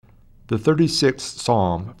The 36th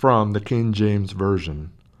Psalm, from the King James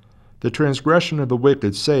Version. The transgression of the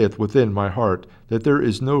wicked saith within my heart, that there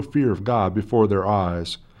is no fear of God before their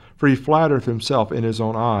eyes. For he flattereth himself in his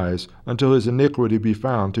own eyes, until his iniquity be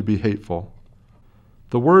found to be hateful.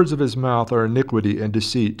 The words of his mouth are iniquity and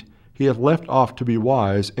deceit. He hath left off to be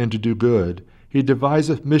wise, and to do good. He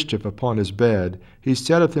deviseth mischief upon his bed. He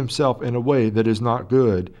setteth himself in a way that is not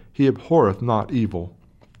good. He abhorreth not evil.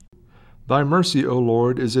 Thy mercy, O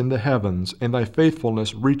Lord, is in the heavens, and thy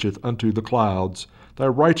faithfulness reacheth unto the clouds. Thy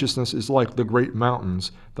righteousness is like the great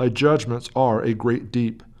mountains. Thy judgments are a great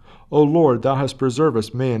deep. O Lord, thou hast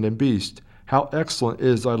preservest man and beast. How excellent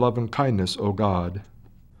is thy lovingkindness, O God!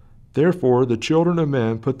 Therefore the children of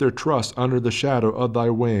men put their trust under the shadow of thy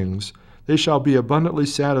wings. They shall be abundantly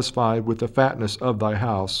satisfied with the fatness of thy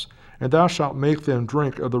house, and thou shalt make them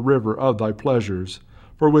drink of the river of thy pleasures.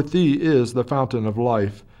 For with thee is the fountain of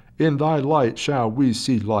life. In thy light shall we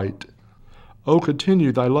see light. O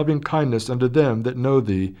continue thy loving kindness unto them that know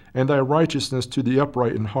thee, and thy righteousness to the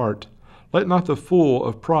upright in heart. Let not the fool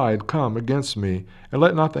of pride come against me, and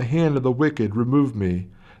let not the hand of the wicked remove me.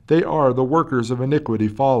 They are the workers of iniquity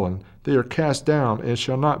fallen. They are cast down, and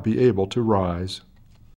shall not be able to rise.